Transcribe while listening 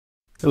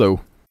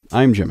Hello,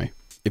 I'm Jimmy.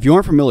 If you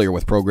aren't familiar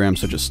with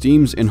programs such as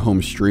Steam's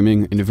in-home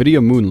streaming,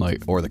 NVIDIA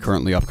Moonlight, or the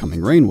currently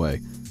upcoming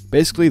Rainway,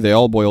 basically they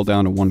all boil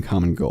down to one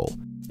common goal.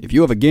 If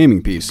you have a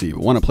gaming PC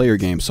but want to play your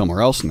games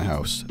somewhere else in the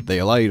house, they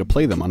allow you to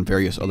play them on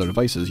various other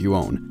devices you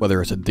own,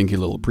 whether it's a dinky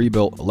little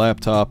pre-built, a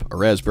laptop, a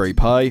Raspberry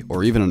Pi,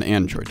 or even an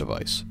Android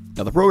device.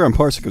 Now the program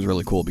Parsec is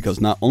really cool because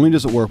not only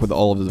does it work with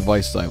all of the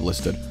devices I've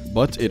listed,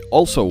 but it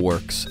also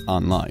works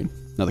online.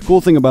 Now the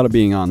cool thing about it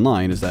being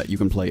online is that you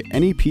can play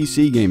any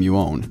PC game you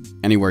own,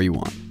 anywhere you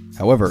want.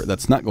 However,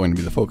 that's not going to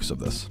be the focus of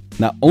this.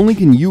 Not only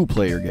can you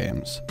play your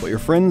games, but your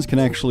friends can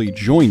actually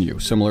join you,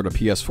 similar to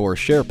PS4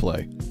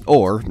 SharePlay,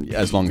 or,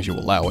 as long as you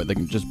allow it, they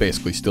can just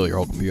basically steal your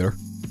whole computer.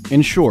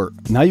 In short,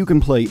 now you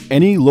can play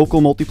any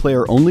local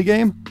multiplayer only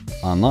game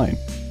online.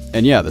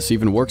 And yeah, this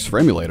even works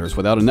for emulators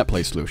without a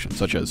netplay solution,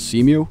 such as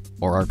CMU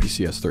or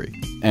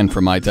RPCS3. And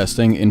from my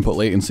testing, input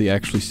latency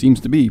actually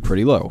seems to be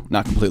pretty low.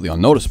 Not completely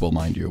unnoticeable,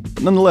 mind you,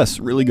 but nonetheless,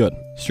 really good.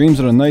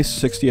 Streams at a nice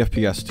 60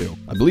 FPS too.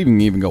 I believe you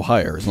can even go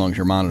higher as long as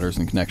your monitors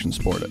and connection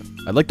support it.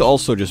 I'd like to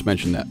also just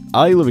mention that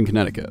I live in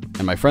Connecticut,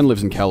 and my friend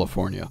lives in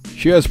California.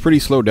 She has pretty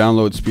slow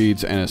download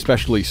speeds and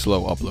especially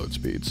slow upload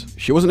speeds.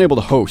 She wasn't able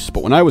to host,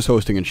 but when I was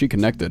hosting and she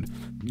connected,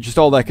 just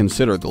all that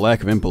considered, the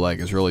lack of input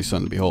lag is really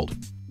something to behold.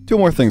 Two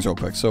more things real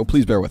quick, so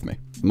please bear with me.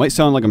 It might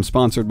sound like I'm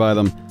sponsored by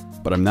them,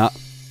 but I'm not.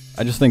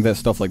 I just think that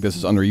stuff like this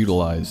is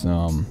underutilized.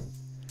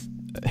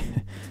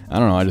 I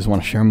don't know, I just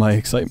want to share my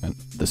excitement.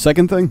 The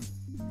second thing,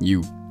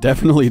 you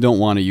definitely don't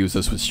want to use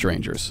this with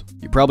strangers.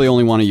 You probably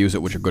only want to use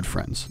it with your good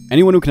friends.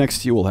 Anyone who connects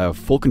to you will have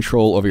full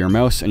control over your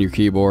mouse and your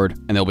keyboard,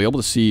 and they'll be able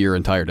to see your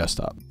entire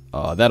desktop.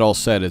 That all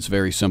said, it's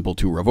very simple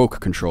to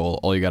revoke control.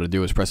 All you gotta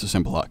do is press a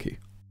simple hotkey.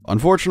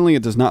 Unfortunately,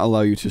 it does not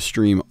allow you to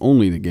stream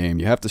only the game.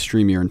 You have to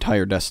stream your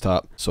entire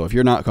desktop, so if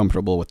you're not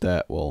comfortable with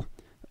that, well,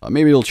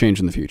 maybe it'll change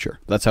in the future.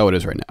 That's how it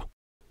is right now.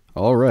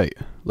 Alright,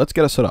 let's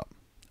get it set up.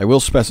 I will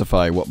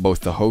specify what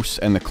both the host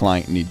and the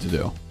client need to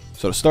do.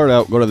 So to start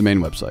out, go to the main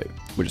website,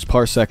 which is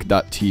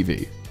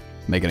parsec.tv.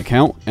 Make an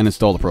account and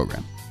install the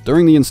program.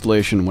 During the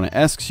installation, when it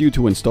asks you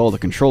to install the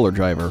controller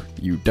driver,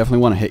 you definitely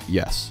want to hit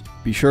yes.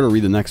 Be sure to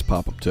read the next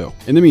pop-up too.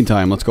 In the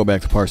meantime, let's go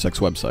back to Parsec's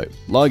website.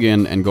 Log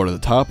in and go to the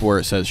top where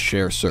it says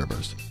Share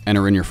Servers.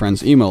 Enter in your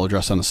friend's email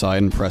address on the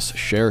side and press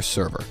Share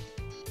Server.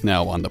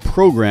 Now on the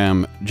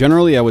program,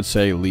 generally I would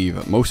say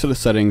leave most of the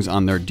settings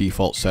on their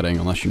default setting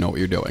unless you know what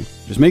you're doing.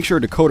 Just make sure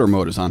decoder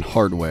mode is on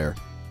hardware,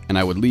 and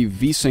I would leave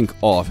VSync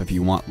off if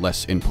you want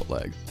less input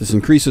lag. This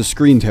increases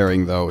screen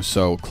tearing though,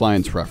 so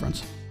client's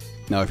preference.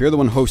 Now if you're the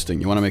one hosting,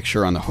 you want to make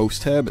sure on the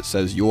host tab it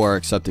says you are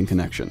accepting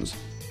connections.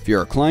 If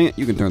you're a client,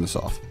 you can turn this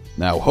off.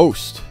 Now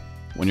host.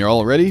 When you're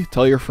all ready,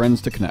 tell your friends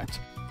to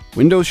connect.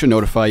 Windows should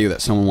notify you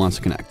that someone wants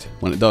to connect.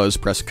 When it does,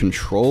 press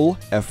Ctrl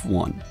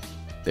F1.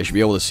 They should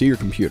be able to see your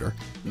computer.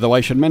 Though I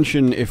should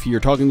mention, if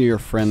you're talking to your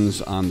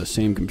friends on the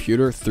same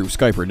computer through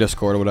Skype or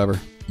Discord or whatever,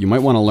 you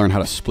might want to learn how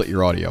to split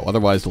your audio,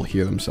 otherwise they'll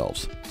hear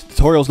themselves. The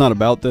tutorial's not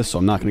about this, so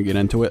I'm not going to get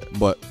into it,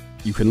 but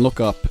you can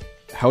look up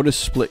how to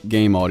split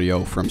game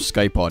audio from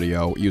Skype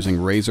audio using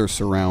Razer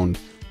Surround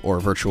or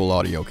virtual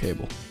audio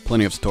cable.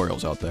 Plenty of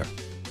tutorials out there.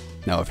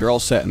 Now if you're all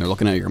set and they're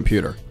looking at your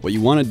computer, what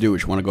you want to do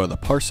is you want to go to the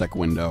Parsec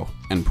window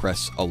and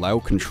press Allow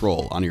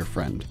Control on your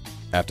friend.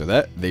 After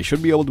that, they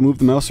should be able to move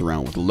the mouse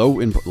around with low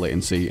input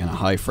latency and a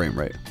high frame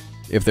rate.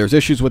 If there's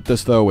issues with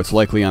this though, it's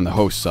likely on the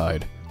host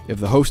side. If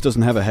the host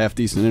doesn't have a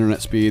half-decent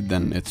internet speed,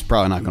 then it's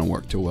probably not going to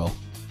work too well.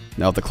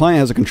 Now if the client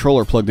has a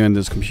controller plugged into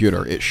his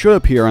computer, it should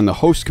appear on the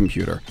host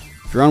computer.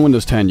 If you're on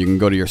Windows 10, you can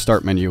go to your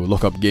Start menu,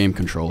 look up Game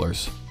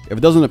Controllers. If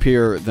it doesn't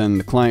appear, then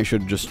the client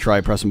should just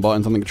try pressing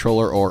buttons on the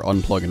controller or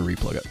unplug and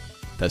replug it.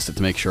 Test it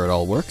to make sure it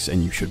all works,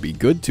 and you should be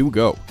good to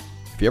go.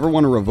 If you ever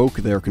want to revoke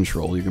their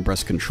control, you can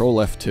press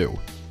Ctrl F2.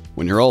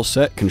 When you're all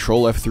set,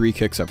 Ctrl F3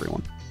 kicks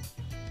everyone.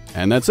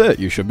 And that's it,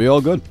 you should be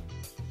all good.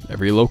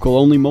 Every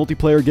local-only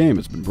multiplayer game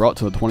has been brought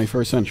to the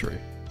 21st century.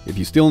 If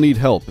you still need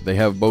help, they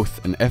have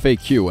both an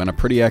FAQ and a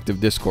pretty active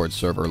Discord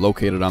server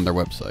located on their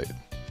website.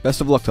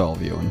 Best of luck to all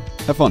of you, and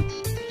have fun!